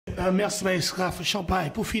merci Maître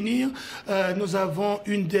Champagne. Pour finir, nous avons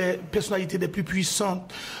une des personnalités les plus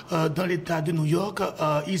puissantes dans l'État de New York.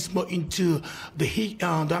 He's more into the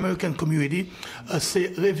American community.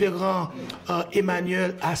 C'est révérend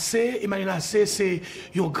Emmanuel Asse. Emmanuel Asse, c'est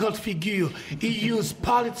une grande figure. He used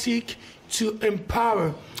politics to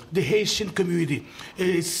empower the Haitian community.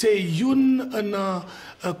 Et c'est une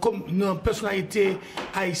personnalité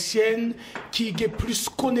haïtienne qui a plus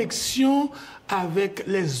connexion avec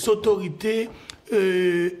les autorités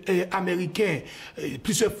américaines.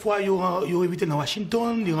 Plusieurs fois, ils ont invité dans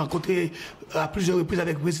Washington, ils ont rencontré à plusieurs reprises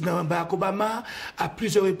avec le président Barack Obama, à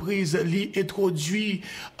plusieurs reprises, il introduit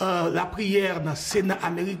la prière dans le Sénat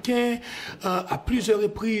américain, à plusieurs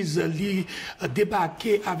reprises, il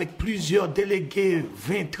débarqué avec plusieurs délégués,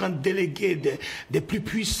 20-30 délégués des plus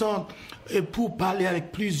puissants pour parler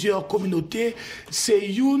avec plusieurs communautés. C'est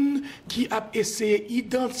une qui a essayé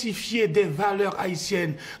d'identifier des valeurs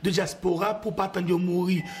haïtiennes de diaspora pour pas attendre de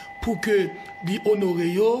mourir, pour que les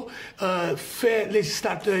honorer, faire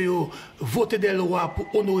législateurs voter des lois pour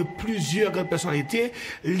honorer plusieurs grandes personnalités,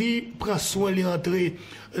 li prend soin de rentrer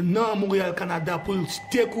dans Montréal, Canada pour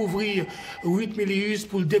découvrir 8 millions,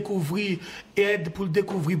 pour découvrir aide, pour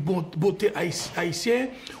découvrir beauté haïtienne,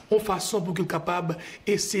 en façon pour qu'il soit capable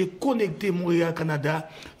d'essayer de connecter Montréal, Canada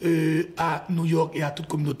à New York et à toute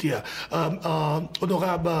communauté.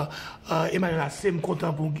 Honorable Emmanuel Asse, je suis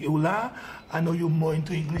content pour vous là. I know you're more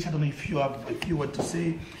into English. I don't know if you have a few words to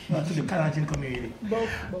say to the Canadian community.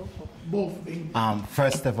 Both.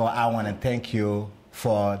 First of all, I want to thank you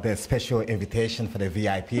for the special invitation for the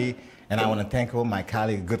VIP. And I want to thank all my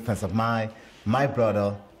colleagues, good friends of mine, my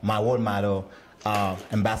brother, my role model,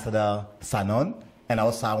 Ambassador Sanon. And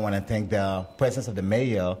also I want to thank the presence of the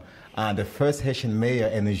mayor, the first Haitian mayor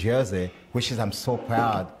in New Jersey, which is I'm so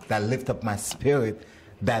proud, that lift up my spirit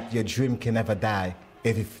that your dream can never die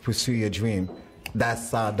if you pursue your dream. That's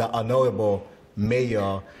the Honorable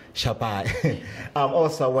Mayor Chapai.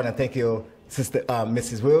 Also, I want to thank you, Sister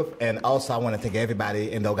Mrs. Wolf, and also I want to thank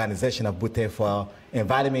everybody in the organization of Bute for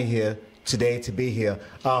inviting me here today to be here.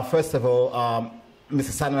 First of all, Mr.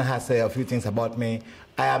 Sanon has said a few things about me.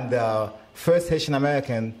 I am the first Haitian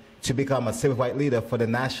American to become a civil rights leader for the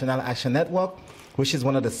National Action Network, which is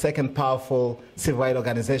one of the second powerful civil rights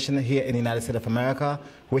organizations here in the United States of America,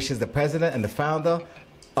 which is the president and the founder,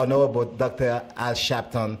 Honorable Dr. Al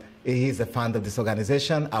Sharpton. He is the founder of this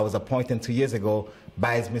organization. I was appointed 2 years ago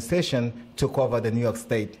by his administration to cover the New York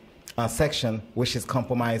State section, which is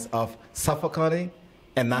comprised of Suffolk County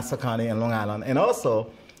and Nassau County and Long Island, and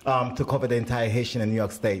also to cover the entire Haitian and New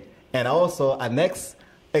York State. And also our next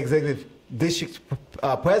executive district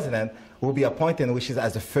president will be appointed, which is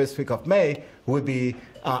as the first week of May, will be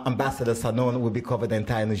Ambassador Sanon, will be covered the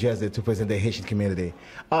entire New Jersey to present the Haitian community.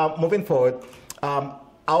 Moving forward,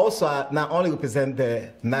 I also not only represent the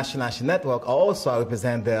National Action Network, I also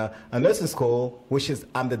represent the nursing school, which is,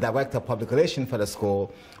 I'm the director of public relations for the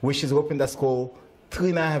school, which is opened the school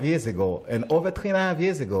 3.5 years ago. And over 3.5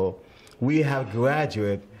 years ago, we have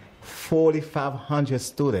graduated 4,500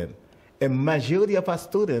 students. A majority of our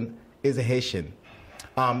students is Haitian.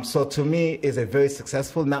 So to me, it's a very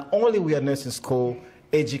successful, not only we are nursing school,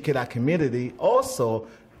 educate our community, also,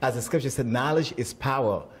 as the scripture said, knowledge is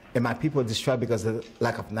power. And my people are destroyed because of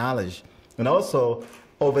lack of knowledge. And also,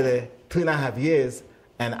 over the 3.5 years,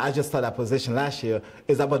 and I just started that position last year,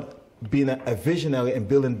 is about being a visionary and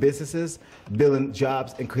building businesses, building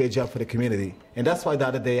jobs, and create jobs for the community. And that's why the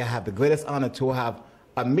other day I have the greatest honor to have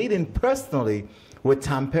a meeting personally with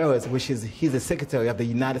Tom Perez, he's the Secretary of the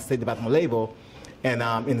United States Department of Labor, and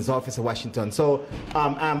in his office in Washington. So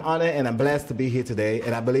I'm honored and I'm blessed to be here today,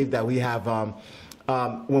 and I believe that we have,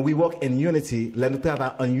 when we work in unity, nous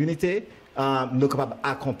travaillons en unité, nous sommes capables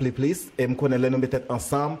d'accomplir plus, et nous connaissons nous mettre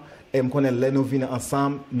ensemble, et nous connaissons nous venir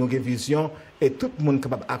ensemble, nous avons une vision, et tout le monde est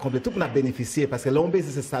capable d'accomplir, tout le monde a bénéficié, parce que l'on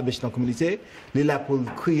business establish dans la communauté, il est là pour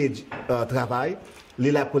créer travail, il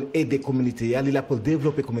est là pour aider la communauté, il est là pour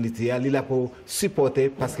développer la communauté, il est là pour supporter,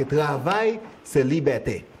 parce que le travail, c'est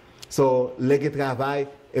liberté. So, le travail,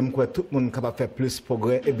 et tout le monde est capable de faire plus de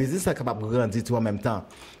progrès, et le business est capable de grandir tout en même temps.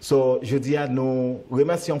 So, je dis à nous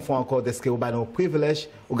remercions encore de ce que vous avez nos privilèges,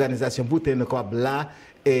 l'organisation Bouté, nous sommes là,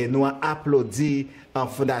 et nous applaudissons un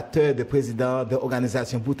fondateur, le président de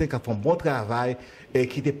l'organisation Bouté qui a fait un bon travail, et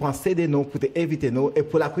qui a pensé de nous pour inviter nous. Et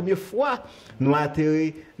pour la première fois, nous avons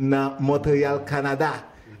atterri dans Montreal, Canada.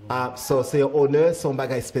 So, c'est un honneur, son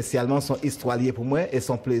bagage spécialement, son histoire liée pour moi, et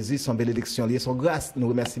son plaisir, son bénédiction liée, son grâce. Nous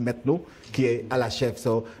remercions maintenant qui est à la chef.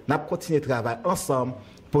 So, nous continuons de travailler ensemble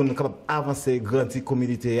pour nous capables avancer, grandir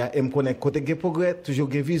communauté et me connaître côté de progrès, toujours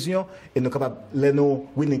de vision et nous capables,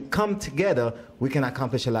 when we come together, we can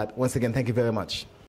accomplish a lot. Once again, thank you very much.